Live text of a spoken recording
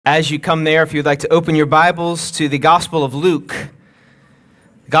As you come there, if you'd like to open your Bibles to the Gospel of Luke.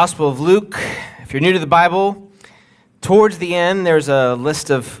 The Gospel of Luke, if you're new to the Bible, towards the end there's a list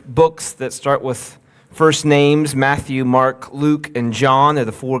of books that start with first names: Matthew, Mark, Luke, and John. They're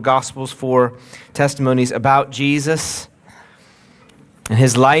the four Gospels, four testimonies about Jesus and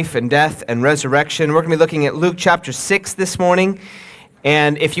his life and death and resurrection. We're going to be looking at Luke chapter 6 this morning.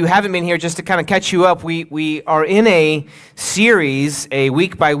 And if you haven't been here, just to kind of catch you up, we are in a series, a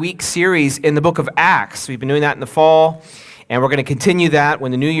week-by-week series in the book of Acts. We've been doing that in the fall, and we're going to continue that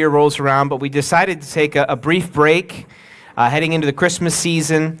when the new year rolls around. But we decided to take a brief break heading into the Christmas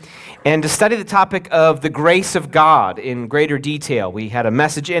season and to study the topic of the grace of God in greater detail. We had a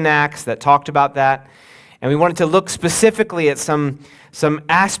message in Acts that talked about that, and we wanted to look specifically at some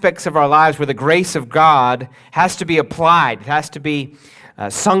aspects of our lives where the grace of God has to be applied. It has to be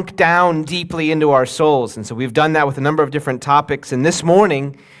sunk down deeply into our souls. And so we've done that with a number of different topics. And this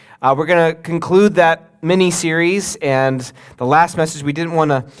morning, we're going to conclude that mini-series. And the last message, we didn't want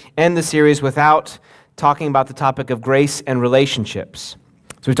to end the series without talking about the topic of grace and relationships.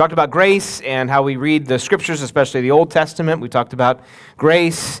 So we talked about grace and how we read the scriptures, especially the Old Testament. We talked about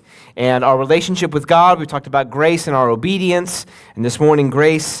grace and our relationship with God. We talked about grace and our obedience. And this morning,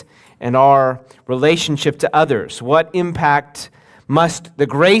 grace and our relationship to others. What impact must the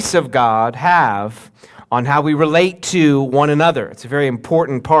grace of God have on how we relate to one another? It's a very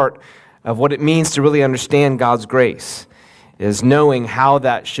important part of what it means to really understand God's grace, is knowing how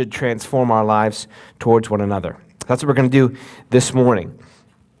that should transform our lives towards one another. That's what we're going to do this morning.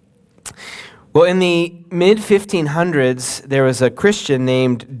 Well, in the mid-1500s, there was a Christian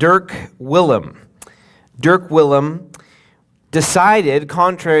named Dirk Willem. Dirk Willem decided,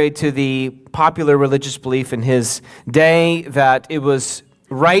 contrary to the popular religious belief in his day, that it was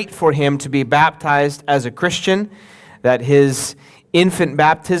right for him to be baptized as a Christian, that his infant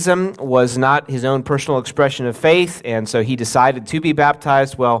baptism was not his own personal expression of faith, and so he decided to be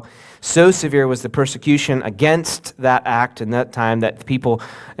baptized. Well, so severe was the persecution against that act in that time that the people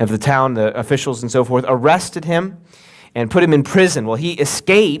of the town, the officials and so forth, arrested him and put him in prison. Well, he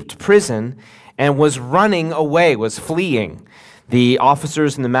escaped prison and was running away, was fleeing the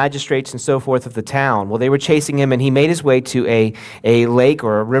officers and the magistrates and so forth of the town. Well, they were chasing him, and he made his way to a lake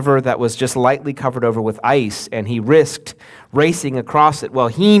or a river that was just lightly covered over with ice, and he risked racing across it. Well,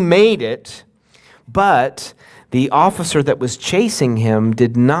 he made it, but the officer that was chasing him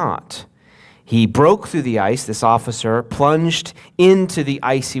did not. He broke through the ice. This officer plunged into the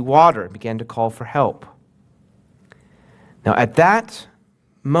icy water and began to call for help. Now, at that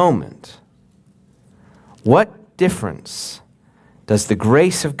moment, what difference does the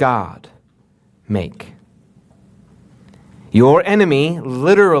grace of God make? Your enemy,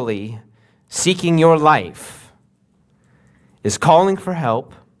 literally seeking your life, is calling for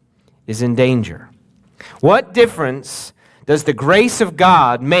help, is in danger. What difference does the grace of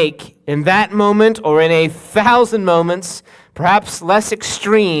God make in that moment or in 1,000 moments, perhaps less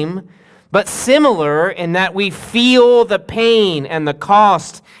extreme, but similar in that we feel the pain and the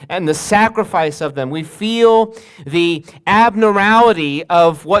cost and the sacrifice of them. We feel the abnormality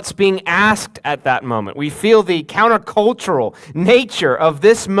of what's being asked at that moment. We feel the countercultural nature of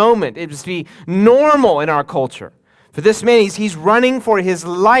this moment. It must be normal in our culture. For this man, he's running for his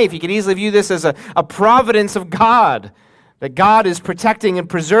life. You could easily view this as a providence of God, that God is protecting and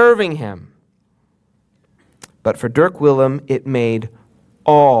preserving him. But for Dirk Willem, it made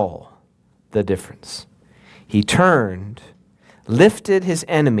all the difference. He turned, lifted his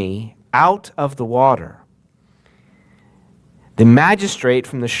enemy out of the water. The magistrate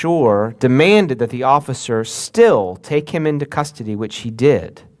from the shore demanded that the officer still take him into custody, which he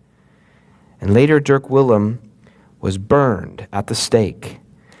did. And later, Dirk Willem was burned at the stake,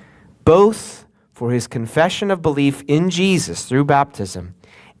 both for his confession of belief in Jesus through baptism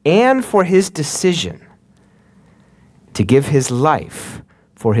and for his decision to give his life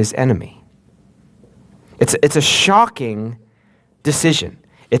for his enemy. It's a shocking decision.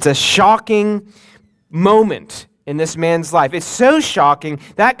 It's a shocking moment in this man's life. It's so shocking.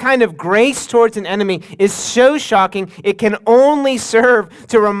 That kind of grace towards an enemy is so shocking, it can only serve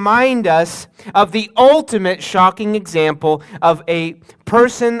to remind us of the ultimate shocking example of a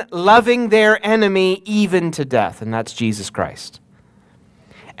person loving their enemy even to death, and that's Jesus Christ.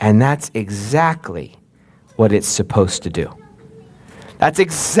 And that's exactly what it's supposed to do. That's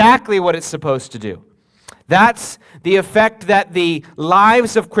exactly what it's supposed to do. That's the effect that the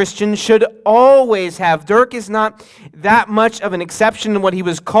lives of Christians should always have. Dirk is not that much of an exception in what he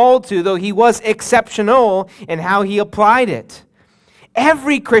was called to, though he was exceptional in how he applied it.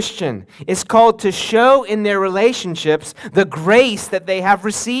 Every Christian is called to show in their relationships the grace that they have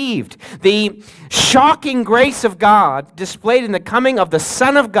received. The shocking grace of God displayed in the coming of the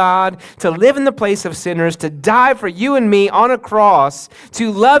Son of God to live in the place of sinners, to die for you and me on a cross, to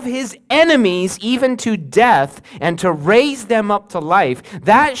love his enemies even to death, and to raise them up to life.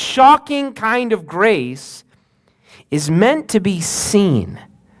 That shocking kind of grace is meant to be seen.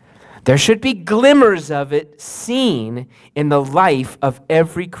 There should be glimmers of it seen in the life of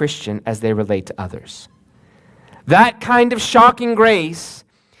every Christian as they relate to others. That kind of shocking grace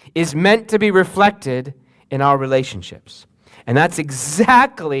is meant to be reflected in our relationships. And that's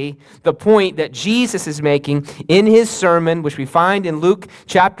exactly the point that Jesus is making in his sermon, which we find in Luke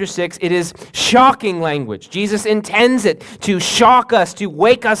chapter 6. It is shocking language. Jesus intends it to shock us, to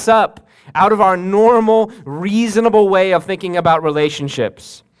wake us up out of our normal, reasonable way of thinking about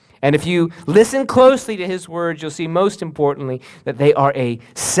relationships. And if you listen closely to his words, you'll see most importantly that they are a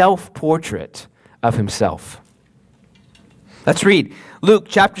self-portrait of himself. Let's read Luke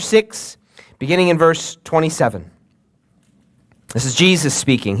chapter 6, beginning in verse 27. This is Jesus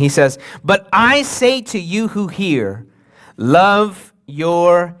speaking. He says, "But I say to you who hear, love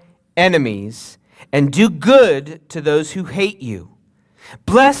your enemies and do good to those who hate you.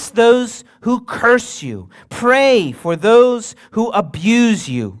 Bless those who curse you. Pray for those who abuse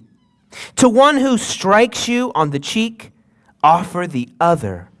you. To one who strikes you on the cheek, offer the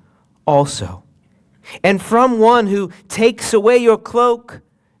other also. And from one who takes away your cloak,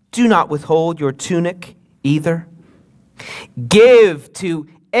 do not withhold your tunic either. Give to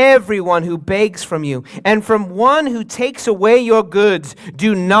everyone who begs from you, and from one who takes away your goods,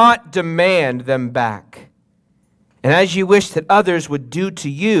 do not demand them back. And as you wish that others would do to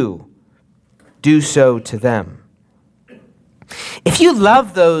you, do so to them. If you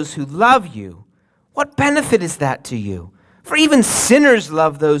love those who love you, what benefit is that to you? For even sinners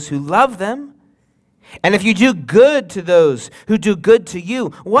love those who love them. And if you do good to those who do good to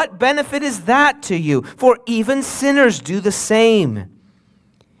you, what benefit is that to you? For even sinners do the same.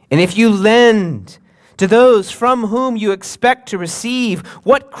 And if you lend to those from whom you expect to receive,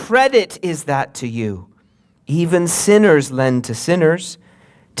 what credit is that to you? Even sinners lend to sinners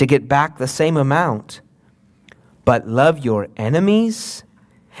to get back the same amount. But love your enemies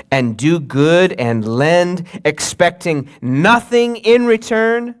and do good and lend, expecting nothing in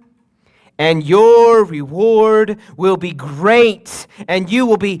return, and your reward will be great, and you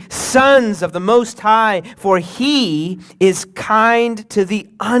will be sons of the Most High, for he is kind to the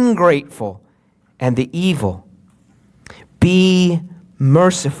ungrateful and the evil. Be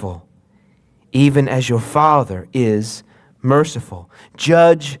merciful, even as your Father is merciful.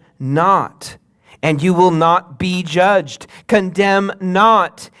 Judge not, and you will not be judged. Condemn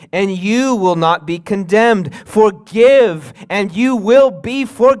not, and you will not be condemned. Forgive, and you will be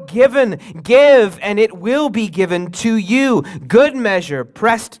forgiven. Give, and it will be given to you. Good measure,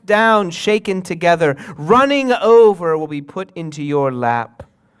 pressed down, shaken together, running over, will be put into your lap.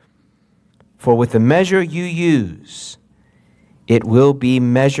 For with the measure you use, it will be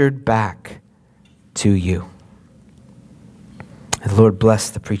measured back to you." And the Lord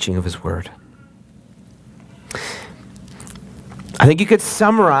bless the preaching of his word. I think you could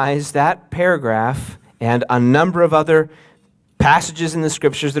summarize that paragraph and a number of other passages in the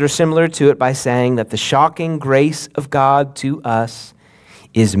scriptures that are similar to it by saying that the shocking grace of God to us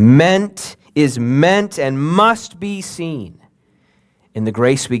is meant and must be seen in the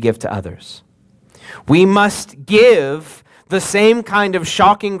grace we give to others. We must give the same kind of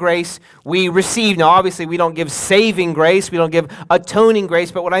shocking grace we receive. Now, obviously, we don't give saving grace, we don't give atoning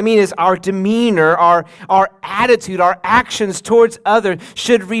grace, but what I mean is our demeanor, our attitude, our actions towards others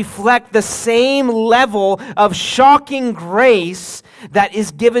should reflect the same level of shocking grace that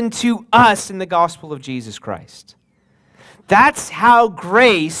is given to us in the gospel of Jesus Christ. That's how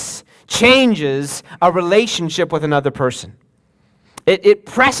grace changes a relationship with another person. It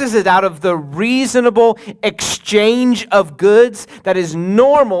presses it out of the reasonable exchange of goods that is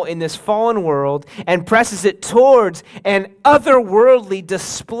normal in this fallen world and presses it towards an otherworldly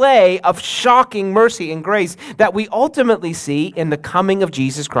display of shocking mercy and grace that we ultimately see in the coming of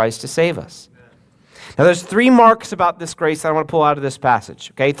Jesus Christ to save us. Now, there's three marks about this grace that I want to pull out of this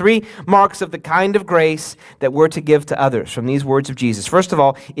passage, okay? Three marks of the kind of grace that we're to give to others from these words of Jesus. First of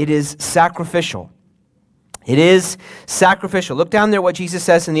all, it is sacrificial. It is sacrificial. Look down there what Jesus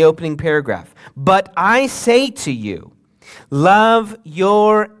says in the opening paragraph. But I say to you. Love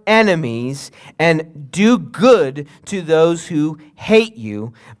your enemies and do good to those who hate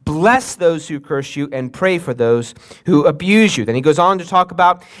you. Bless those who curse you and pray for those who abuse you. Then he goes on to talk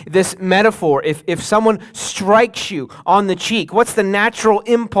about this metaphor. If someone strikes you on the cheek, what's the natural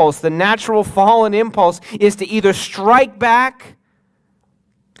impulse? The natural fallen impulse is to either strike back,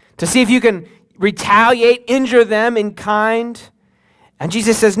 to see if you can retaliate, injure them in kind. And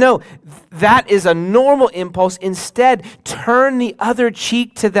Jesus says, no, that is a normal impulse. Instead, turn the other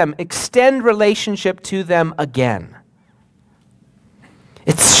cheek to them. Extend relationship to them again.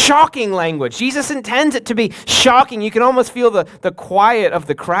 It's shocking language. Jesus intends it to be shocking. You can almost feel the quiet of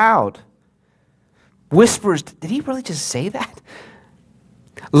the crowd. Whispers, did he really just say that?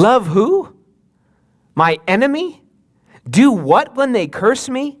 Love who? My enemy? Do what when they curse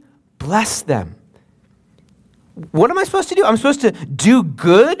me? Bless them. What am I supposed to do? I'm supposed to do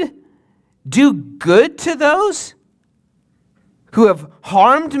good? Do good to those who have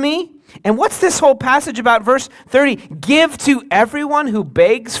harmed me? And what's this whole passage about? Verse 30, give to everyone who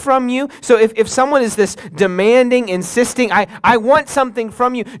begs from you. So if someone is this demanding, insisting, I want something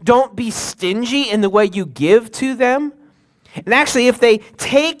from you, don't be stingy in the way you give to them. And actually, if they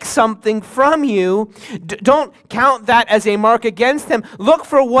take something from you, don't count that as a mark against them. Look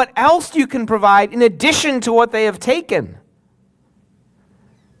for what else you can provide in addition to what they have taken.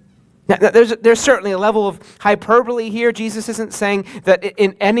 Now, there's certainly a level of hyperbole here. Jesus isn't saying that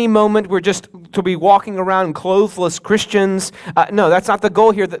in any moment we're just to be walking around clothless Christians. No, that's not the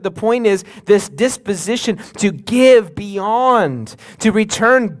goal here. The point is this disposition to give beyond, to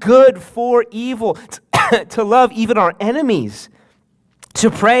return good for evil, to love even our enemies,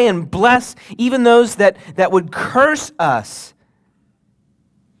 to pray and bless even those that would curse us.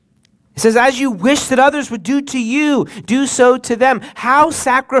 It says, as you wish that others would do to you, do so to them. How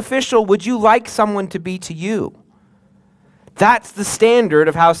sacrificial would you like someone to be to you? That's the standard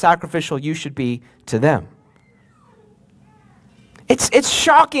of how sacrificial you should be to them. It's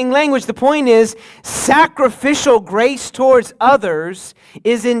shocking language. The point is, sacrificial grace towards others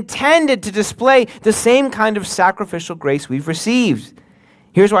is intended to display the same kind of sacrificial grace we've received.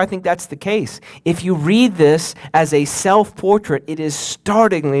 Here's why I think that's the case. If you read this as a self-portrait, it is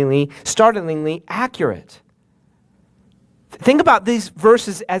startlingly accurate. Think about these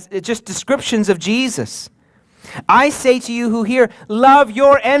verses as just descriptions of Jesus. I say to you who hear, love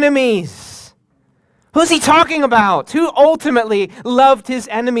your enemies. Who's he talking about? Who ultimately loved his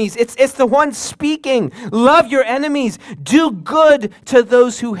enemies? It's the one speaking. Love your enemies. Do good to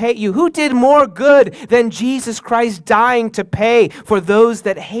those who hate you. Who did more good than Jesus Christ dying to pay for those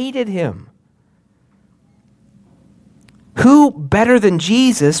that hated him? Who better than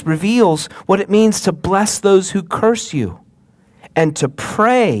Jesus reveals what it means to bless those who curse you and to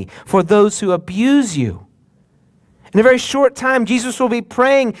pray for those who abuse you? In a very short time, Jesus will be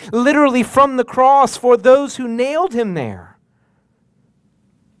praying literally from the cross for those who nailed him there.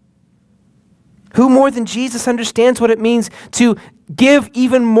 Who more than Jesus understands what it means to give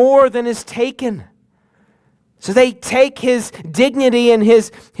even more than is taken? So they take his dignity and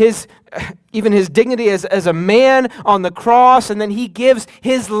even his dignity as a man on the cross, and then he gives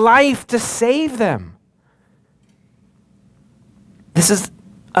his life to save them. This is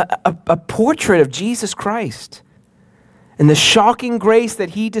a portrait of Jesus Christ and the shocking grace that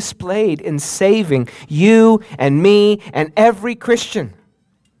he displayed in saving you and me and every Christian.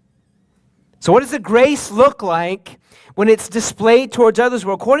 So what does the grace look like when it's displayed towards others?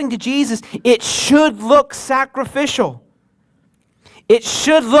 Well, according to Jesus, it should look sacrificial. It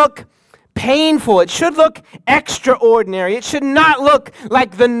should look painful. It should look extraordinary. It should not look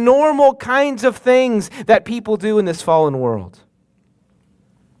like the normal kinds of things that people do in this fallen world.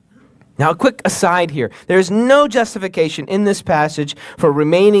 Now, a quick aside here. There's no justification in this passage for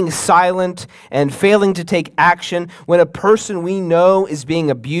remaining silent and failing to take action when a person we know is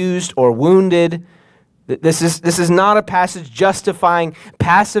being abused or wounded. This is not a passage justifying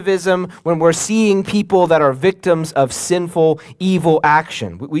passivism when we're seeing people that are victims of sinful, evil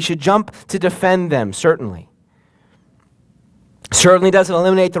action. We should jump to defend them, certainly. Certainly doesn't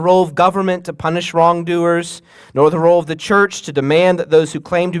eliminate the role of government to punish wrongdoers, nor the role of the church to demand that those who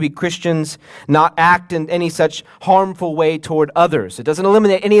claim to be Christians not act in any such harmful way toward others. It doesn't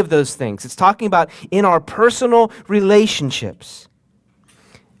eliminate any of those things. It's talking about in our personal relationships.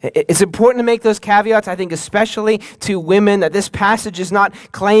 It's important to make those caveats, I think, especially to women, that this passage is not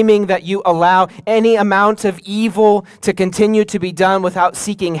claiming that you allow any amount of evil to continue to be done without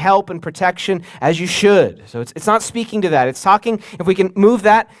seeking help and protection as you should. So it's not speaking to that. It's talking, if we can move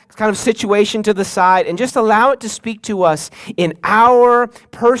that kind of situation to the side and just allow it to speak to us in our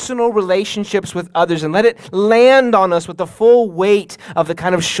personal relationships with others, and let it land on us with the full weight of the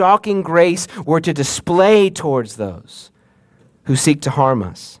kind of shocking grace we're to display towards those who seek to harm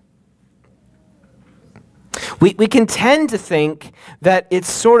us. We can tend to think that it's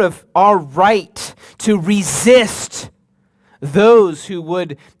sort of our right to resist those who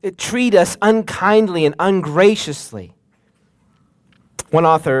would treat us unkindly and ungraciously. One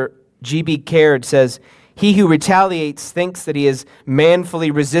author, G.B. Caird, says, "He who retaliates thinks that he is manfully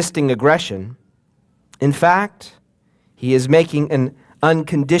resisting aggression. In fact, he is making an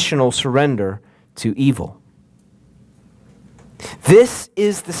unconditional surrender to evil." This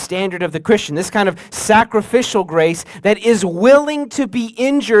is the standard of the Christian, this kind of sacrificial grace that is willing to be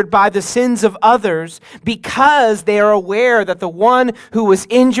injured by the sins of others because they are aware that the one who was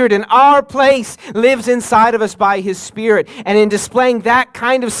injured in our place lives inside of us by his Spirit. And in displaying that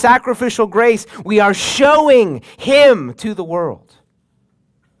kind of sacrificial grace, we are showing him to the world.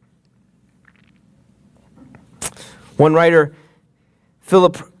 One writer,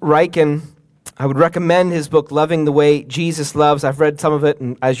 Philip Ryken, I would recommend his book, Loving the Way Jesus Loves. I've read some of it,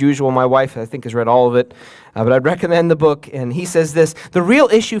 and as usual, my wife, I think, has read all of it. But I'd recommend the book, and he says this: "The real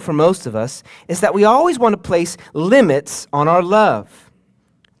issue for most of us is that we always want to place limits on our love.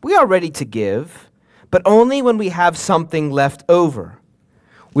 We are ready to give, but only when we have something left over.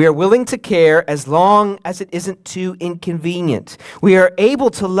 We are willing to care as long as it isn't too inconvenient. We are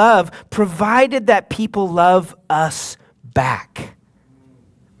able to love, provided that people love us back."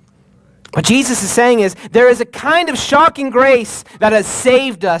 What Jesus is saying is, there is a kind of shocking grace that has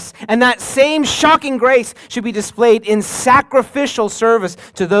saved us, and that same shocking grace should be displayed in sacrificial service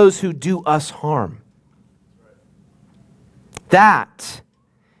to those who do us harm. That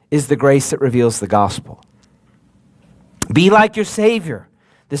is the grace that reveals the gospel. Be like your Savior,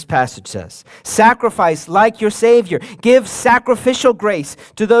 this passage says. Sacrifice like your Savior. Give sacrificial grace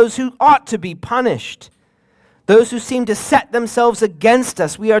to those who ought to be punished. Those who seem to set themselves against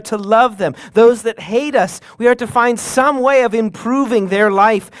us, we are to love them. Those that hate us, we are to find some way of improving their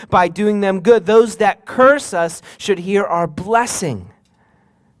life by doing them good. Those that curse us should hear our blessing.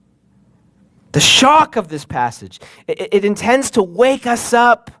 The shock of this passage, it intends to wake us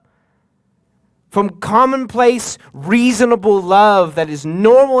up from commonplace, reasonable love that is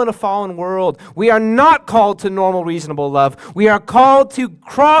normal in a fallen world. We are not called to normal, reasonable love. We are called to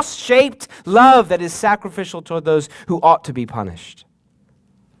cross-shaped love that is sacrificial toward those who ought to be punished.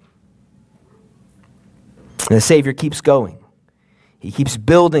 And the Savior keeps going. He keeps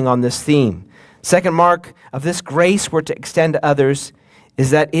building on this theme. Second mark of this grace we're to extend to others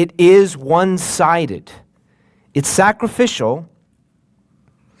is that it is one-sided. It's sacrificial,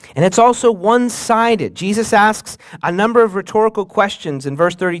 and it's also one-sided. Jesus asks a number of rhetorical questions in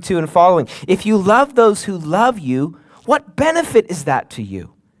verse 32 and following. If you love those who love you, what benefit is that to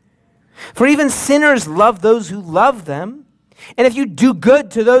you? For even sinners love those who love them. And if you do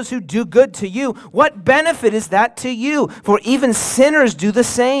good to those who do good to you, what benefit is that to you? For even sinners do the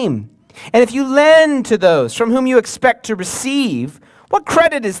same. And if you lend to those from whom you expect to receive, what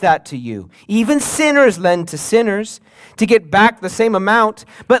credit is that to you? Even sinners lend to sinners to get back the same amount.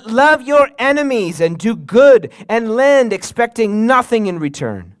 But love your enemies and do good and lend, expecting nothing in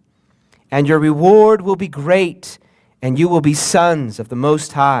return. And your reward will be great, and you will be sons of the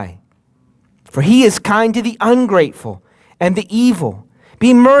Most High. For he is kind to the ungrateful and the evil.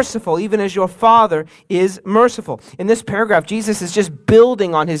 Be merciful, even as your Father is merciful. In this paragraph, Jesus is just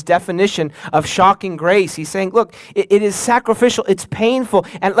building on his definition of shocking grace. He's saying, look, it is sacrificial, it's painful,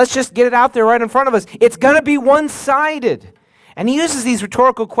 and let's just get it out there right in front of us. It's going to be one-sided. And he uses these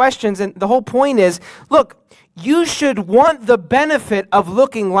rhetorical questions, and the whole point is, look, you should want the benefit of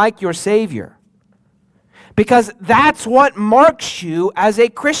looking like your Savior, because that's what marks you as a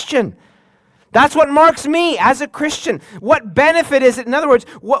Christian. That's what marks me as a Christian. What benefit is it? In other words,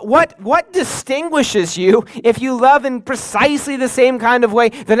 what distinguishes you if you love in precisely the same kind of way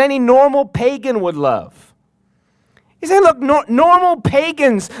that any normal pagan would love? He's saying, look, normal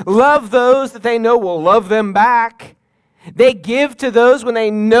pagans love those that they know will love them back. They give to those when they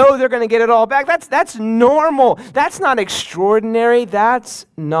know they're going to get it all back. That's normal. That's not extraordinary. That's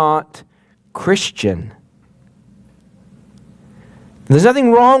not Christian. There's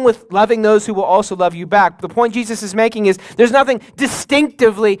nothing wrong with loving those who will also love you back. The point Jesus is making is there's nothing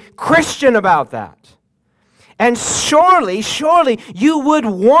distinctively Christian about that. And surely you would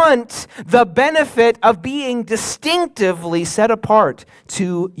want the benefit of being distinctively set apart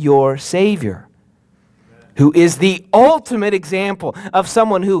to your Savior, who is the ultimate example of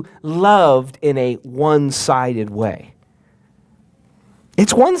someone who loved in a one-sided way.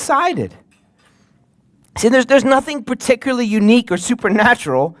 It's one-sided. See, there's nothing particularly unique or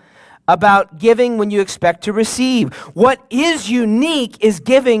supernatural about giving when you expect to receive. What is unique is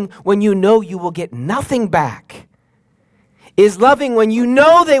giving when you know you will get nothing back. Is loving when you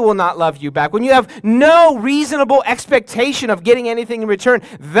know they will not love you back, when you have no reasonable expectation of getting anything in return.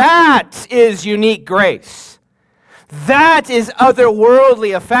 That is unique grace. That is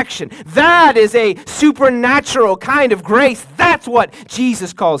otherworldly affection. That is a supernatural kind of grace. That's what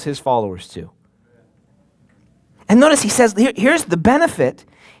Jesus calls his followers to. And notice he says, here's the benefit.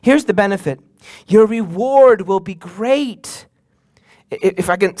 Here's the benefit. Your reward will be great. If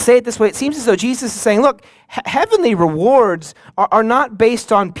I can say it this way, it seems as though Jesus is saying, look, heavenly rewards are not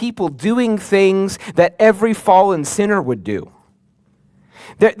based on people doing things that every fallen sinner would do.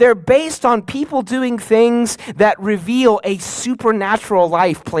 They're based on people doing things that reveal a supernatural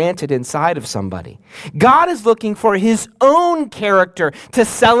life planted inside of somebody. God is looking for his own character to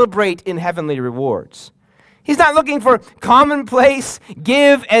celebrate in heavenly rewards. He's not looking for commonplace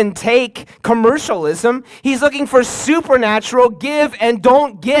give and take commercialism. He's looking for supernatural give and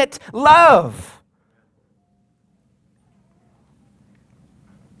don't get love.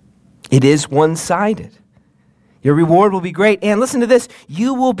 It is one-sided. Your reward will be great. And listen to this,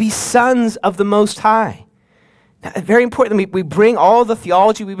 you will be sons of the Most High. Now, very important, we bring all the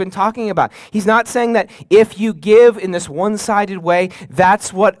theology we've been talking about. He's not saying that if you give in this one-sided way,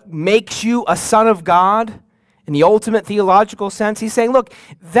 that's what makes you a son of God. In the ultimate theological sense, he's saying, look,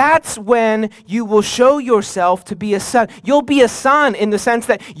 that's when you will show yourself to be a son. You'll be a son in the sense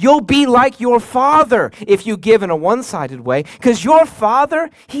that you'll be like your father if you give in a one-sided way, because your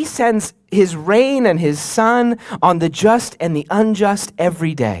father, he sends his rain and his sun on the just and the unjust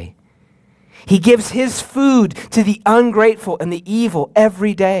every day. He gives his food to the ungrateful and the evil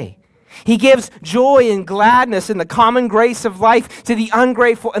every day. He gives joy and gladness in the common grace of life to the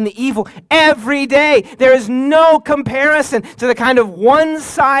ungrateful and the evil every day. There is no comparison to the kind of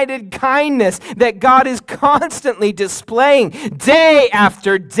one-sided kindness that God is constantly displaying day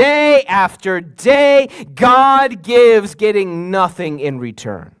after day after day. God gives, getting nothing in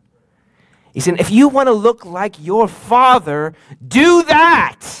return. He said, if you want to look like your Father, do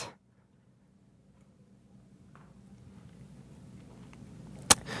that.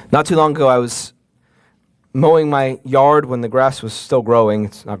 Not too long ago, I was mowing my yard when the grass was still growing.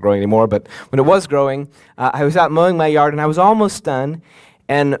 It's not growing anymore, but when it was growing, I was out mowing my yard, and I was almost done.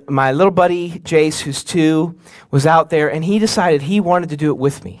 And my little buddy, Jace, who's 2, was out there, and he decided he wanted to do it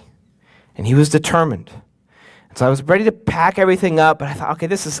with me. And he was determined. And so I was ready to pack everything up, but I thought, okay,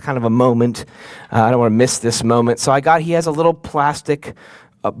 this is kind of a moment. I don't want to miss this moment. So he has a little plastic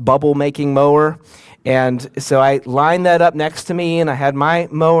bubble-making mower. And so I lined that up next to me, and I had my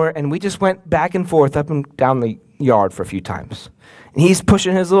mower, and we just went back and forth up and down the yard for a few times. And he's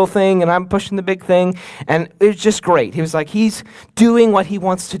pushing his little thing, and I'm pushing the big thing, and it was just great. He was like, he's doing what he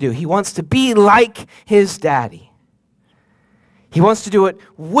wants to do. He wants to be like his daddy. He wants to do it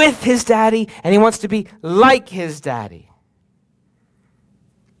with his daddy, and he wants to be like his daddy.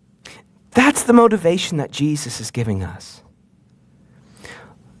 That's the motivation that Jesus is giving us.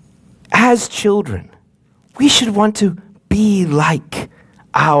 As children, we should want to be like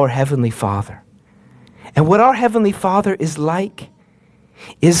our Heavenly Father. And what our Heavenly Father is like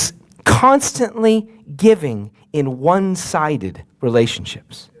is constantly giving in one-sided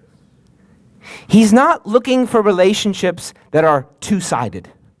relationships. He's not looking for relationships that are two-sided.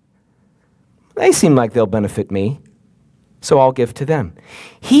 They seem like they'll benefit me, so I'll give to them.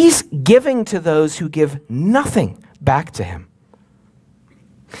 He's giving to those who give nothing back to him.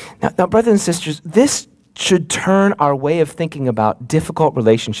 Now, brothers and sisters, this should turn our way of thinking about difficult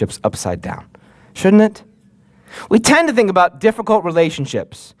relationships upside down, shouldn't it? We tend to think about difficult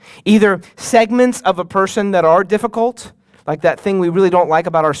relationships, either segments of a person that are difficult, like that thing we really don't like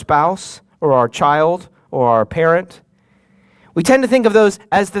about our spouse or our child or our parent. We tend to think of those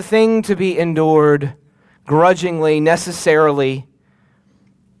as the thing to be endured grudgingly, necessarily,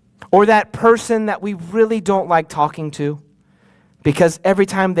 or that person that we really don't like talking to. Because every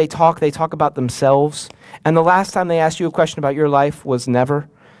time they talk about themselves. And the last time they asked you a question about your life was never.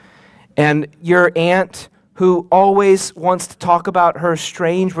 And your aunt, who always wants to talk about her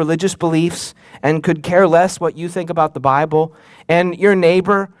strange religious beliefs and could care less what you think about the Bible. And your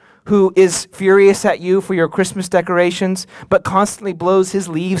neighbor, who is furious at you for your Christmas decorations, but constantly blows his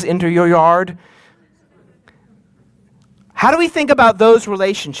leaves into your yard. How do we think about those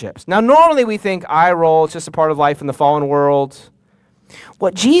relationships? Now, normally we think eye roll, it's just a part of life in the fallen world.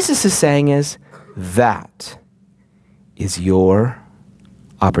 What Jesus is saying is, that is your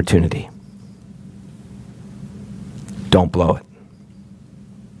opportunity. Don't blow it.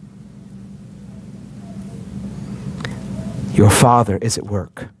 Your Father is at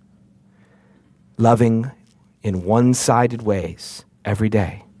work, loving in one-sided ways every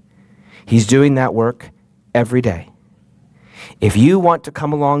day. He's doing that work every day. If you want to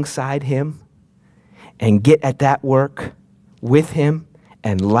come alongside him and get at that work with him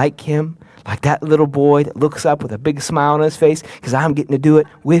and like him, like that little boy that looks up with a big smile on his face because I'm getting to do it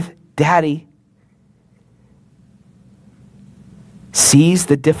with Daddy, seize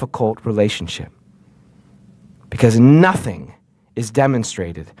the difficult relationship, because nothing is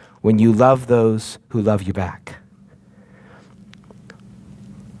demonstrated when you love those who love you back.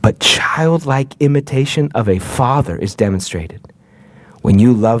 But childlike imitation of a father is demonstrated when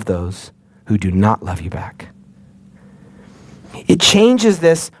you love those who do not love you back. It changes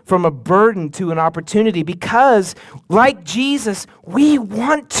this from a burden to an opportunity because, like Jesus, we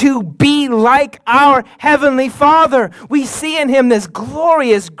want to be like our Heavenly Father. We see in him this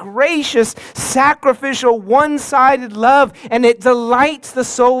glorious, gracious, sacrificial, one-sided love, and it delights the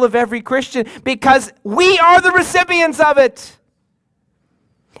soul of every Christian because we are the recipients of it.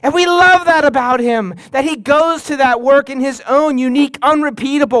 And we love that about him, that he goes to that work in his own unique,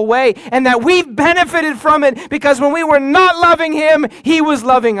 unrepeatable way, and that we've benefited from it because when we were not loving him, he was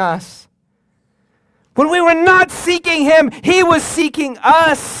loving us. When we were not seeking him, he was seeking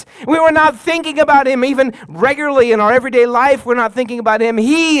us. We were not thinking about him even regularly in our everyday life. We're not thinking about him.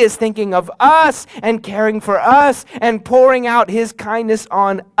 He is thinking of us and caring for us and pouring out his kindness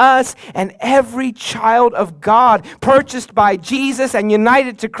on us. And every child of God purchased by Jesus and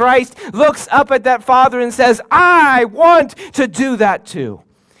united to Christ looks up at that Father and says, I want to do that too.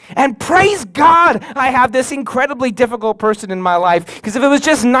 And praise God, I have this incredibly difficult person in my life, because if it was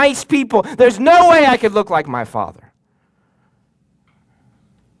just nice people, there's no way I could look like my Father.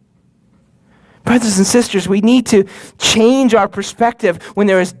 Brothers and sisters, we need to change our perspective when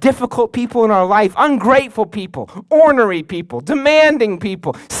there is difficult people in our life, ungrateful people, ornery people, demanding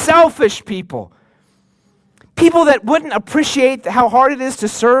people, selfish people. People that wouldn't appreciate how hard it is to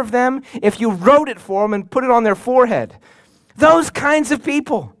serve them if you wrote it for them and put it on their forehead. Those kinds of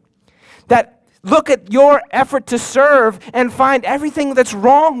people that look at your effort to serve and find everything that's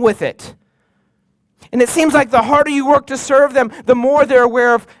wrong with it. And it seems like the harder you work to serve them, the more they're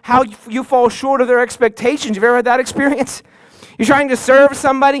aware of how you fall short of their expectations. Have you ever had that experience? You're trying to serve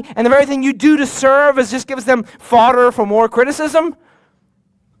somebody, and the very thing you do to serve just gives them fodder for more criticism.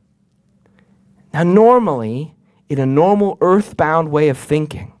 Now, normally, in a normal earthbound way of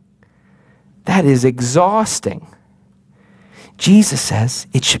thinking, that is exhausting. Jesus says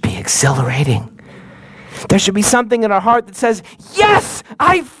it should be exhilarating. There should be something in our heart that says, yes,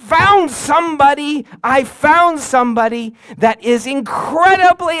 I found somebody that is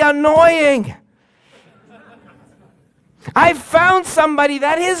incredibly annoying. I found somebody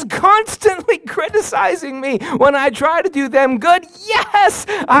that is constantly criticizing me when I try to do them good. Yes,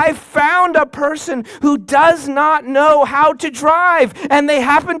 I found a person who does not know how to drive, and they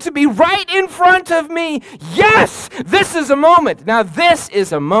happen to be right in front of me. Yes, this is a moment. Now, this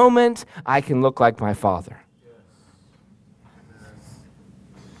is a moment I can look like my Father.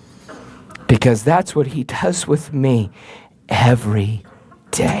 Because that's what he does with me every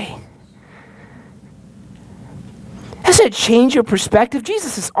day. Doesn't it change your perspective?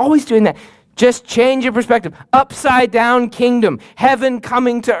 Jesus is always doing that. Just change your perspective. Upside down kingdom. Heaven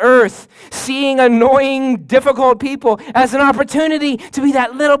coming to earth. Seeing annoying, difficult people as an opportunity to be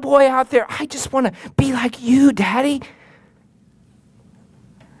that little boy out there. I just want to be like you, Daddy.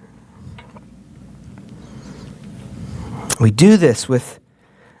 We do this with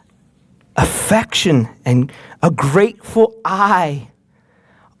affection and a grateful eye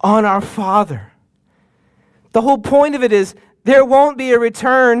on our Father. The whole point of it is there won't be a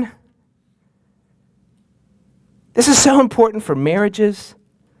return. This is so important for marriages.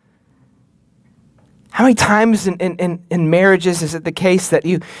 How many times in marriages is it the case that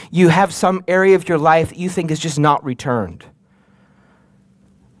you have some area of your life that you think is just not returned?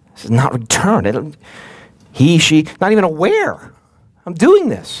 This is not returned. He, she, not even aware. I'm doing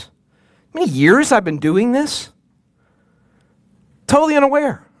this. How many years I've been doing this? Totally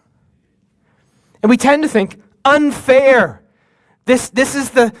unaware. And we tend to think, unfair. This is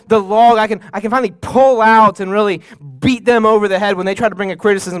the log I can finally pull out and really beat them over the head when they try to bring a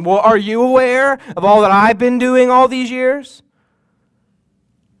criticism. Well, are you aware of all that I've been doing all these years?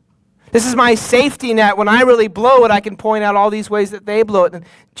 This is my safety net. When I really blow it, I can point out all these ways that they blow it. And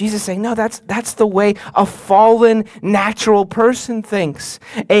Jesus is saying, no, that's the way a fallen, natural person thinks.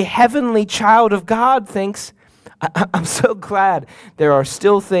 A heavenly child of God thinks. I'm so glad there are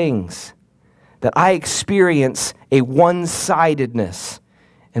still things that I experience a one-sidedness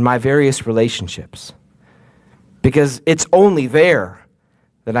in my various relationships. Because it's only there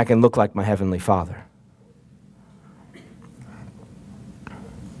that I can look like my Heavenly Father.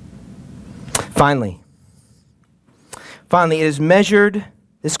 Finally, it is measured,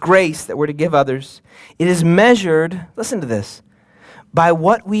 this grace that we're to give others, it is measured, listen to this, by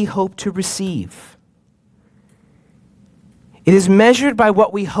what we hope to receive. It is measured by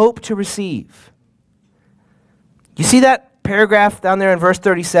what we hope to receive. You see that paragraph down there in verse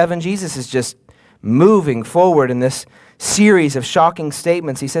 37? Jesus is just moving forward in this series of shocking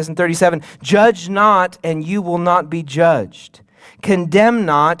statements. He says in 37, "Judge not, and you will not be judged. Condemn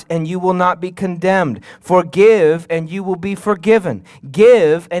not, and you will not be condemned. Forgive, and you will be forgiven.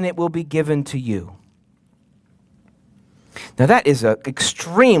 Give, and it will be given to you." Now that is an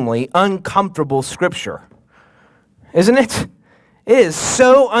extremely uncomfortable scripture, isn't it? It is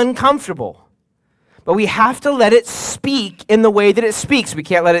so uncomfortable. But we have to let it speak in the way that it speaks. We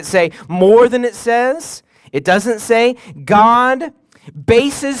can't let it say more than it says. It doesn't say God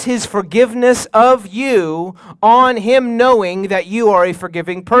bases his forgiveness of you on him knowing that you are a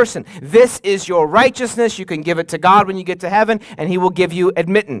forgiving person. This is your righteousness. You can give it to God when you get to heaven, and he will give you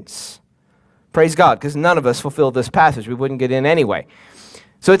admittance. Praise God, because none of us fulfill this passage. We wouldn't get in anyway.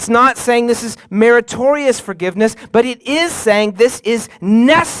 So it's not saying this is meritorious forgiveness, but it is saying this is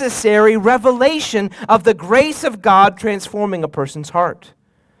necessary revelation of the grace of God transforming a person's heart.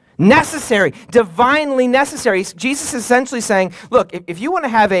 Necessary, divinely necessary. Jesus is essentially saying, look, if you want to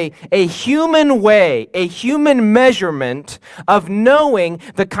have a human way, a human measurement of knowing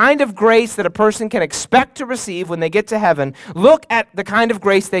the kind of grace that a person can expect to receive when they get to heaven, look at the kind of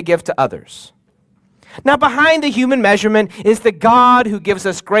grace they give to others. Now, behind the human measurement is the God who gives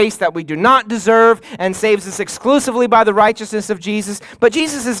us grace that we do not deserve and saves us exclusively by the righteousness of Jesus. But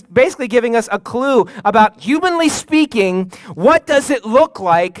Jesus is basically giving us a clue about, humanly speaking, what does it look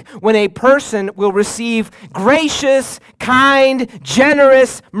like when a person will receive gracious, kind,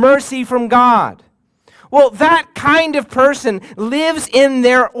 generous mercy from God? Well, that kind of person lives in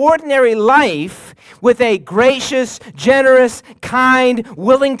their ordinary life with a gracious, generous, kind,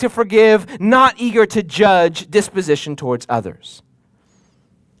 willing to forgive, not eager to judge disposition towards others.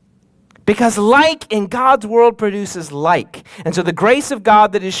 Because like in God's world produces like. And so the grace of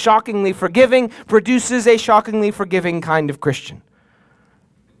God that is shockingly forgiving produces a shockingly forgiving kind of Christian.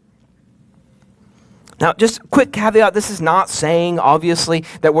 Now, just a quick caveat, this is not saying, obviously,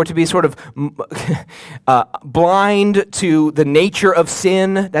 that we're to be sort of blind to the nature of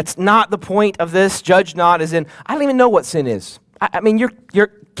sin. That's not the point of this. Judge not as in, I don't even know what sin is. I mean, you're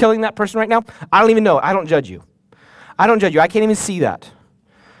killing that person right now. I don't even know. I don't judge you. I don't judge you. I can't even see that.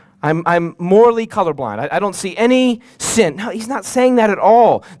 I'm morally colorblind. I don't see any sin. No, he's not saying that at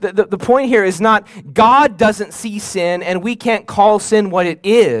all. The point here is not God doesn't see sin and we can't call sin what it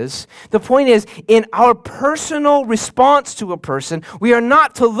is. The point is, in our personal response to a person, we are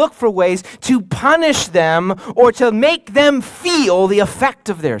not to look for ways to punish them or to make them feel the effect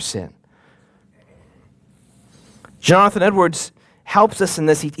of their sin. Jonathan Edwards helps us in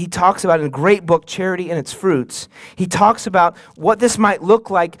this. He talks about in a great book, Charity and Its Fruits. He talks about what this might look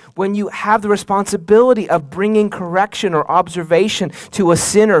like when you have the responsibility of bringing correction or observation to a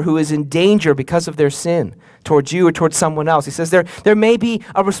sinner who is in danger because of their sin towards you or towards someone else. He says there may be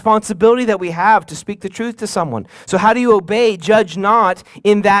a responsibility that we have to speak the truth to someone. So how do you obey, judge not,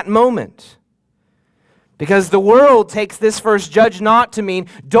 in that moment? Because the world takes this verse, judge not, to mean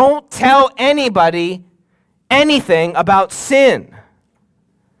don't tell anybody anything about sin.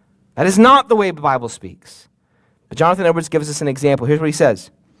 That is not the way the Bible speaks. But Jonathan Edwards gives us an example. Here's what he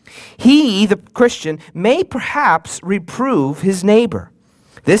says. He, the Christian, may perhaps reprove his neighbor.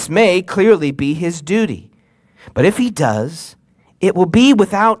 This may clearly be his duty. But if he does, it will be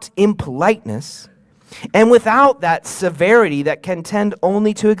without impoliteness and without that severity that can tend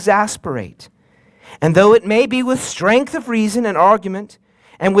only to exasperate. And though it may be with strength of reason and argument,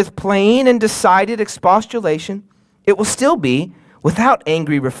 and with plain and decided expostulation, it will still be without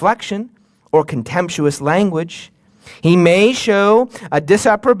angry reflection or contemptuous language. He may show a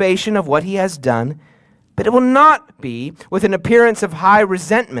disapprobation of what he has done, but it will not be with an appearance of high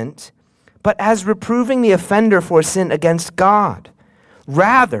resentment, but as reproving the offender for sin against God,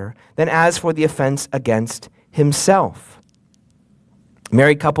 rather than as for the offense against himself.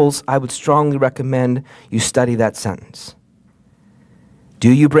 Married couples, I would strongly recommend you study that sentence.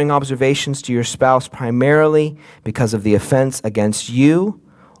 Do you bring observations to your spouse primarily because of the offense against you,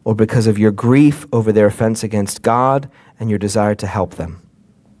 or because of your grief over their offense against God and your desire to help them?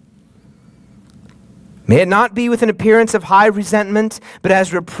 May it not be with an appearance of high resentment, but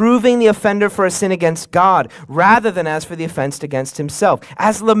as reproving the offender for a sin against God, rather than as for the offense against himself,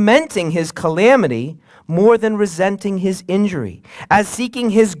 as lamenting his calamity more than resenting his injury, as seeking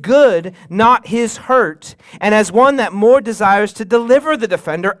his good, not his hurt, and as one that more desires to deliver the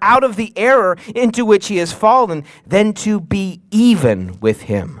defender out of the error into which he has fallen than to be even with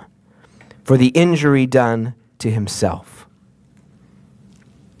him for the injury done to himself.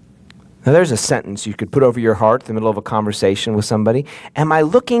 Now there's a sentence you could put over your heart in the middle of a conversation with somebody. Am I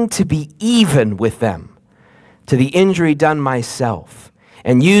looking to be even with them to the injury done myself?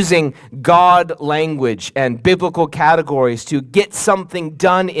 And using God language and biblical categories to get something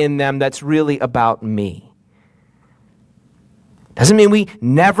done in them that's really about me. Doesn't mean we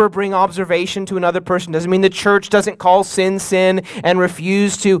never bring observation to another person. Doesn't mean the church doesn't call sin sin and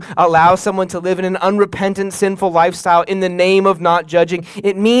refuse to allow someone to live in an unrepentant, sinful lifestyle in the name of not judging.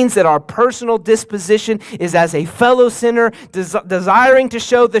 It means that our personal disposition is as a fellow sinner desiring to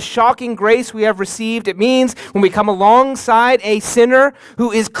show the shocking grace we have received. It means when we come alongside a sinner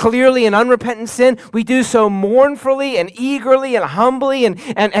who is clearly in unrepentant sin, we do so mournfully and eagerly and humbly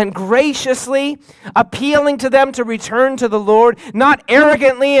and graciously, appealing to them to return to the Lord, not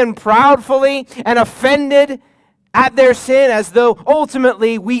arrogantly and proudly and offended at their sin as though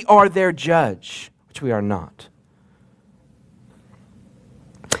ultimately we are their judge, which we are not.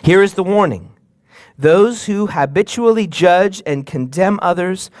 Here is the warning. Those who habitually judge and condemn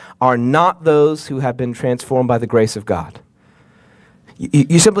others are not those who have been transformed by the grace of God.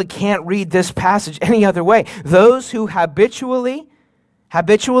 You simply can't read this passage any other way. Those who habitually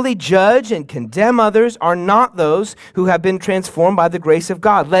judge and condemn others are not those who have been transformed by the grace of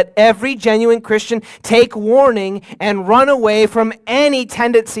God. Let every genuine Christian take warning and run away from any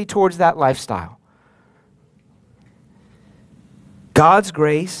tendency towards that lifestyle. God's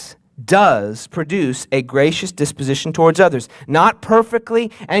grace does produce a gracious disposition towards others. Not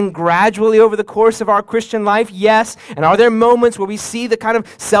perfectly and gradually over the course of our Christian life, yes. And are there moments where we see the kind of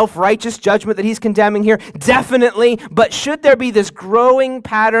self-righteous judgment that he's condemning here? Definitely. But should there be this growing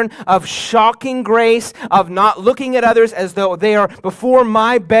pattern of shocking grace, of not looking at others as though they are before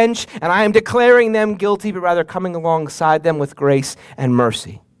my bench and I am declaring them guilty, but rather coming alongside them with grace and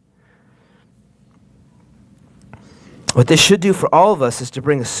mercy? What this should do for all of us is to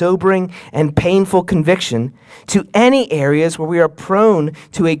bring a sobering and painful conviction to any areas where we are prone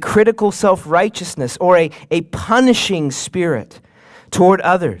to a critical self-righteousness or a punishing spirit toward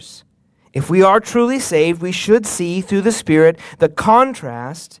others. If we are truly saved, we should see through the Spirit the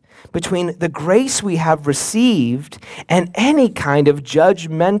contrast between the grace we have received and any kind of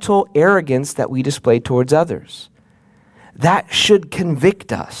judgmental arrogance that we display towards others. That should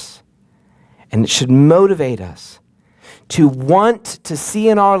convict us, and it should motivate us to want to see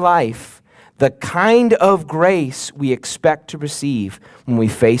in our life the kind of grace we expect to receive when we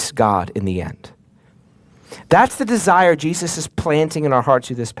face God in the end. That's the desire Jesus is planting in our hearts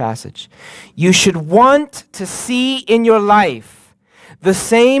through this passage. You should want to see in your life the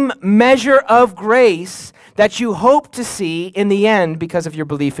same measure of grace that you hope to see in the end because of your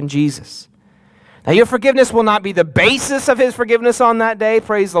belief in Jesus. Now, your forgiveness will not be the basis of his forgiveness on that day,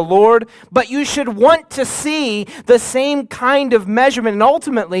 praise the Lord, but you should want to see the same kind of measurement, and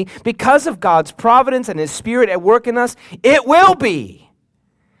ultimately, because of God's providence and his Spirit at work in us, it will be.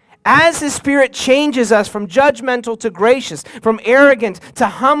 As his Spirit changes us from judgmental to gracious, from arrogant to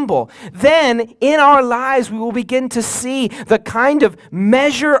humble, then in our lives we will begin to see the kind of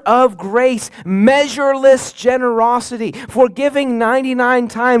measure of grace, measureless generosity, forgiving 99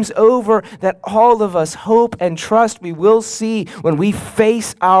 times over that all of us hope and trust we will see when we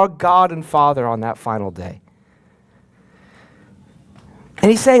face our God and Father on that final day. And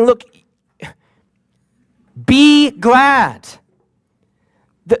he's saying, look, be glad.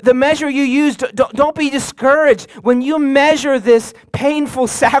 The measure you use, don't be discouraged. When you measure this painful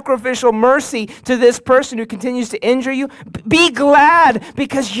sacrificial mercy to this person who continues to injure you, be glad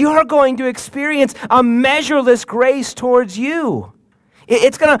because you're going to experience a measureless grace towards you.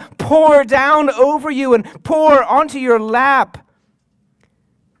 It's going to pour down over you and pour onto your lap.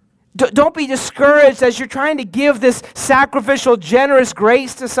 Don't be discouraged as you're trying to give this sacrificial, generous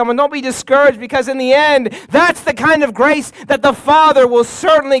grace to someone. Don't be discouraged because in the end, that's the kind of grace that the Father will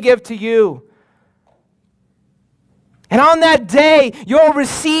certainly give to you. And on that day, your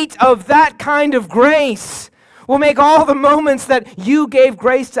receipt of that kind of grace will make all the moments that you gave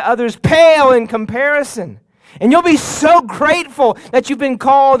grace to others pale in comparison. And you'll be so grateful that you've been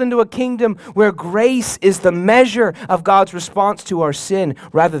called into a kingdom where grace is the measure of God's response to our sin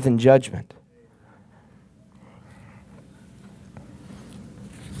rather than judgment.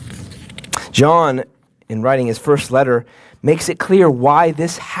 John, in writing his first letter, makes it clear why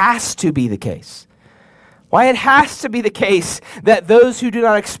this has to be the case. Why it has to be the case that those who do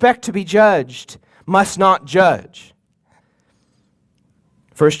not expect to be judged must not judge.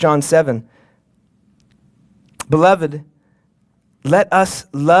 1 John 7, Beloved, let us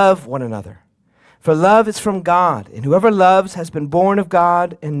love one another, for love is from God, and whoever loves has been born of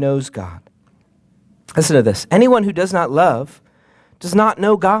God and knows God. Listen to this. Anyone who does not love does not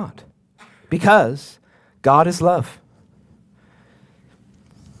know God, because God is love.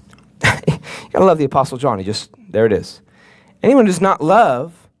 You gotta love the Apostle John. There it is. Anyone who does not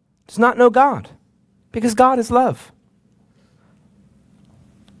love does not know God, because God is love.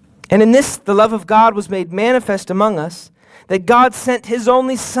 And in this, the love of God was made manifest among us, that God sent his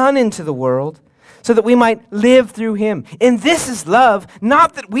only Son into the world so that we might live through him. And this is love,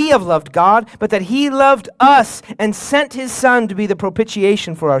 not that we have loved God, but that he loved us and sent his Son to be the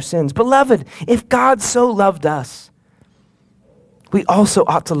propitiation for our sins. Beloved, if God so loved us, we also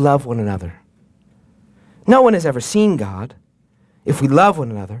ought to love one another. No one has ever seen God. If we love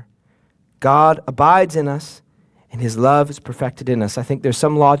one another, God abides in us, and his love is perfected in us. I think there's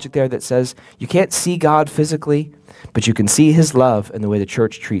some logic there that says you can't see God physically, but you can see his love in the way the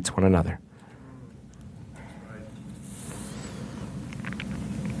church treats one another.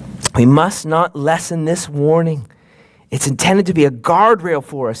 We must not lessen this warning. It's intended to be a guardrail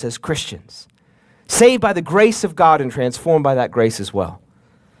for us as Christians, saved by the grace of God and transformed by that grace as well.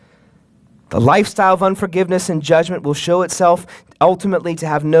 The lifestyle of unforgiveness and judgment will show itself ultimately to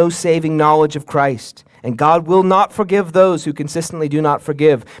have no saving knowledge of Christ. And God will not forgive those who consistently do not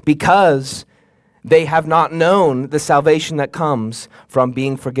forgive because they have not known the salvation that comes from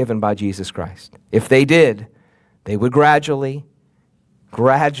being forgiven by Jesus Christ. If they did, they would gradually,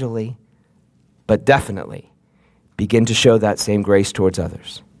 but definitely begin to show that same grace towards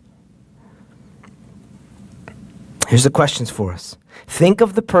others. Here's the questions for us. Think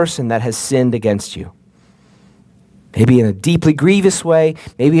of the person that has sinned against you. Maybe in a deeply grievous way,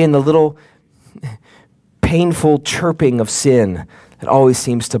 maybe in the little painful chirping of sin that always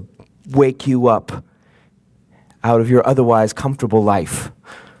seems to wake you up out of your otherwise comfortable life.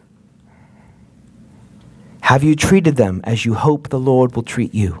 Have you treated them as you hope the Lord will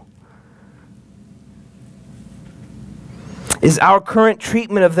treat you? Is our current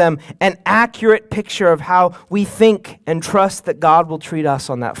treatment of them an accurate picture of how we think and trust that God will treat us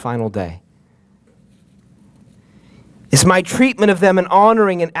on that final day? Is my treatment of them an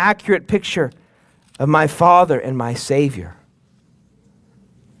honoring and accurate picture of my Father and my Savior?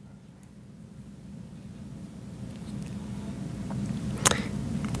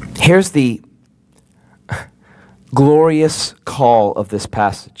 Here's the glorious call of this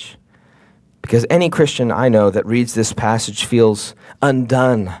passage. Because any Christian I know that reads this passage feels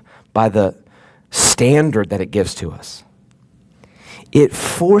undone by the standard that it gives to us. It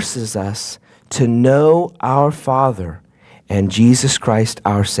forces us to know our Father and Jesus Christ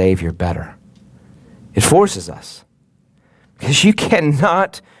our Savior better. It forces us. Because you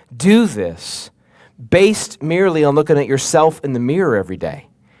cannot do this based merely on looking at yourself in the mirror every day.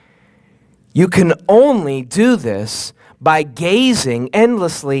 You can only do this by gazing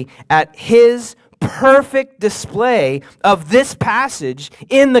endlessly at his perfect display of this passage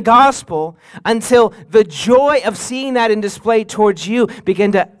in the gospel until the joy of seeing that in display towards you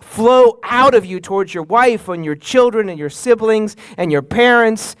begin to flow out of you towards your wife and your children and your siblings and your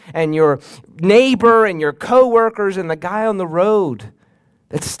parents and your neighbor and your coworkers and the guy on the road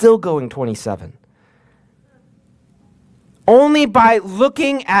that's still going 27. Only by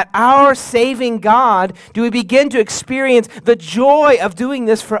looking at our saving God do we begin to experience the joy of doing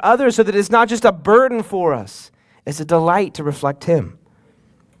this for others so that it's not just a burden for us. It's a delight to reflect him.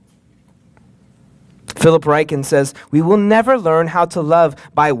 Philip Ryken says, we will never learn how to love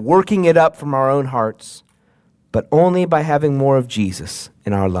by working it up from our own hearts, but only by having more of Jesus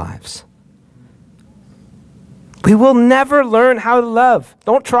in our lives. We will never learn how to love.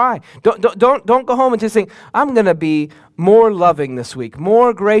 Don't try. Don't go home and just think, I'm going to be more loving this week,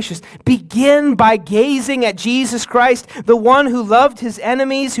 more gracious. Begin by gazing at Jesus Christ, the one who loved his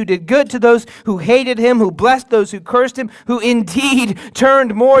enemies, who did good to those who hated him, who blessed those who cursed him, who indeed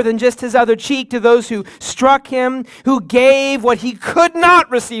turned more than just his other cheek to those who struck him, who gave what he could not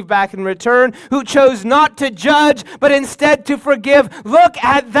receive back in return, who chose not to judge, but instead to forgive. Look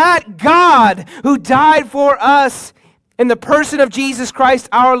at that God who died for us in the person of Jesus Christ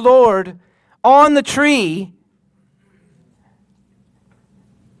our Lord on the tree,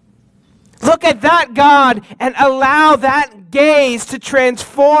 Look at that God and allow that gaze to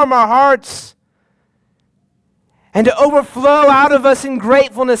transform our hearts and to overflow out of us in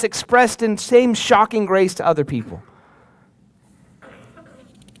gratefulness expressed in same shocking grace to other people.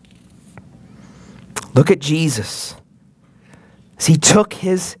 Look at Jesus as he took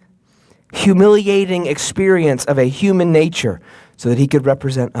his humiliating experience of a human nature so that he could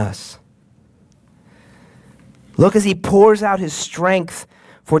represent us. Look as he pours out his strength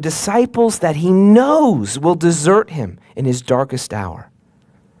for disciples that he knows will desert him in his darkest hour.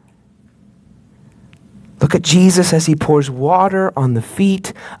 Look at Jesus as he pours water on the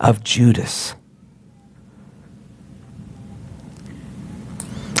feet of Judas,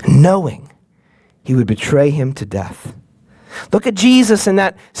 knowing he would betray him to death. Look at Jesus in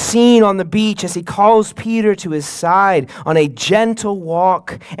that scene on the beach as he calls Peter to his side on a gentle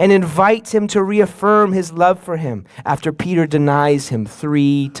walk and invites him to reaffirm his love for him after Peter denies him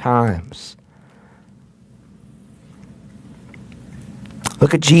 3 times.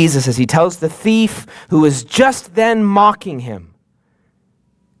 Look at Jesus as he tells the thief who was just then mocking him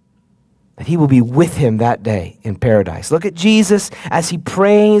that he will be with him that day in paradise. Look at Jesus as he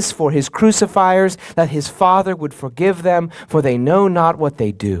prays for his crucifiers that his Father would forgive them, for they know not what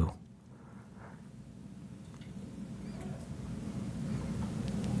they do.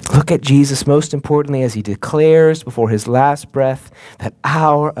 Look at Jesus, most importantly, as he declares before his last breath that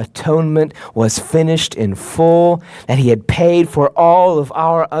our atonement was finished in full, that he had paid for all of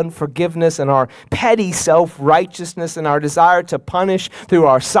our unforgiveness and our petty self-righteousness and our desire to punish through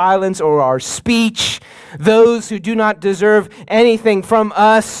our silence or our speech those who do not deserve anything from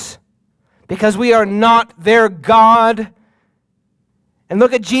us because we are not their God. And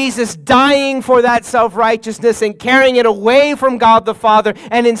look at Jesus dying for that self-righteousness and carrying it away from God the Father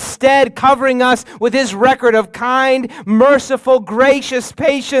and instead covering us with his record of kind, merciful, gracious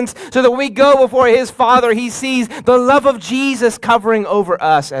patience so that when we go before his Father, he sees the love of Jesus covering over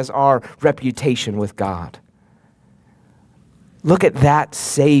us as our reputation with God. Look at that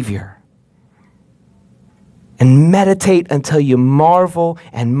Savior. And meditate until you marvel,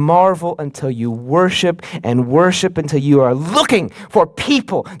 and marvel until you worship, and worship until you are looking for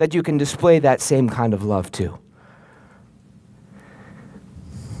people that you can display that same kind of love to.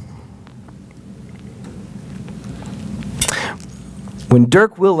 When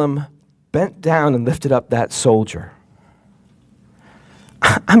Dirk Willem bent down and lifted up that soldier,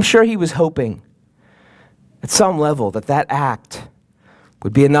 I'm sure he was hoping at some level that that act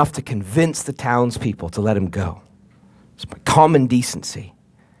would be enough to convince the townspeople to let him go. It's common decency.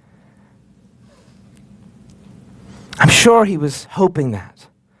 I'm sure he was hoping that.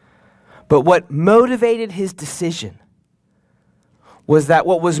 But what motivated his decision was that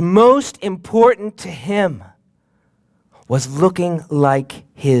what was most important to him was looking like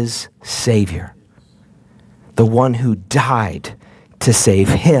his Savior, the one who died to save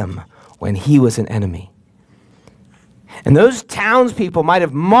him when he was an enemy. And those townspeople might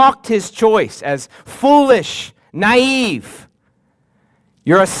have mocked his choice as foolish, naive.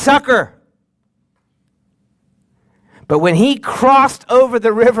 You're a sucker. But when he crossed over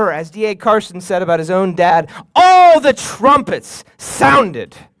the river, as D.A. Carson said about his own dad, all the trumpets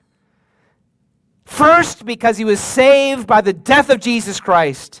sounded. First, because he was saved by the death of Jesus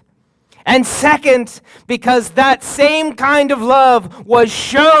Christ. And second, because that same kind of love was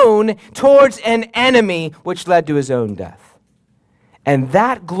shown towards an enemy, which led to his own death. And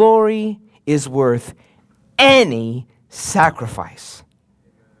that glory is worth any sacrifice.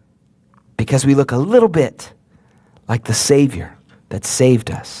 Because we look a little bit like the Savior that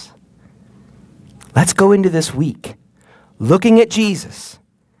saved us. Let's go into this week looking at Jesus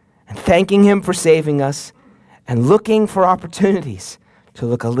and thanking him for saving us and looking for opportunities to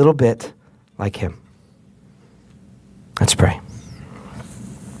look a little bit like him. Let's pray.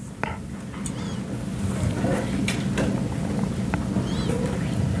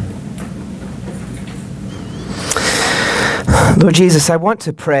 Lord Jesus, I want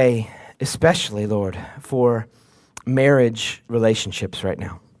to pray especially, Lord, for marriage relationships right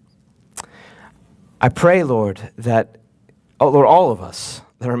now. I pray, Lord, that Lord, all of us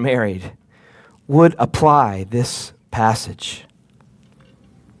that are married would apply this passage.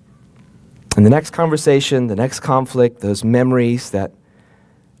 In the next conversation, the next conflict, those memories that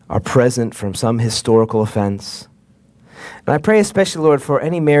are present from some historical offense. And I pray especially, Lord, for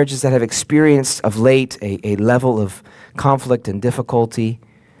any marriages that have experienced of late a level of conflict and difficulty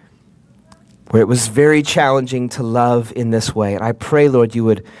where it was very challenging to love in this way. And I pray, Lord, you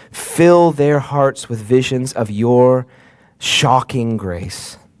would fill their hearts with visions of your shocking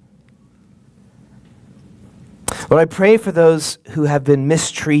grace. Lord, I pray for those who have been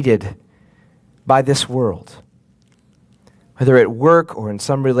mistreated by this world, whether at work or in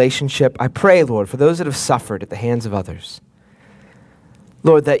some relationship. I pray, Lord, for those that have suffered at the hands of others,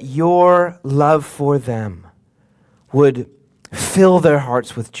 Lord, that your love for them would fill their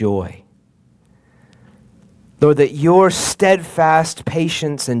hearts with joy. Lord, that your steadfast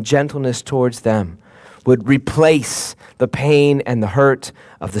patience and gentleness towards them would replace the pain and the hurt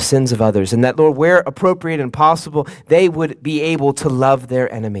of the sins of others. And that, Lord, where appropriate and possible, they would be able to love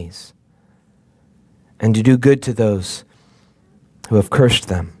their enemies and to do good to those who have cursed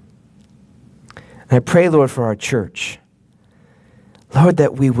them. And I pray, Lord, for our church, Lord,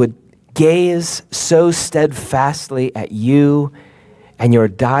 that we would gaze so steadfastly at you and your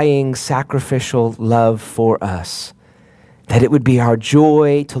dying sacrificial love for us, that it would be our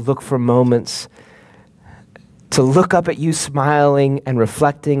joy to look for moments to look up at you smiling and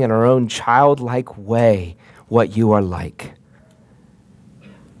reflecting in our own childlike way what you are like.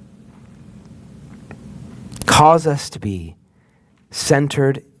 Cause us to be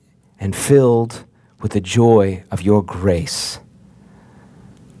centered and filled with the joy of your grace.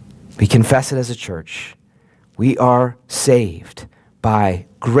 We confess it as a church. We are saved by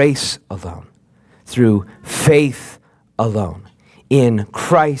grace alone, through faith alone, in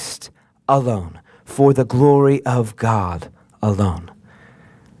Christ alone, for the glory of God alone.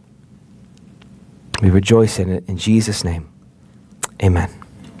 We rejoice in it in Jesus' name. Amen.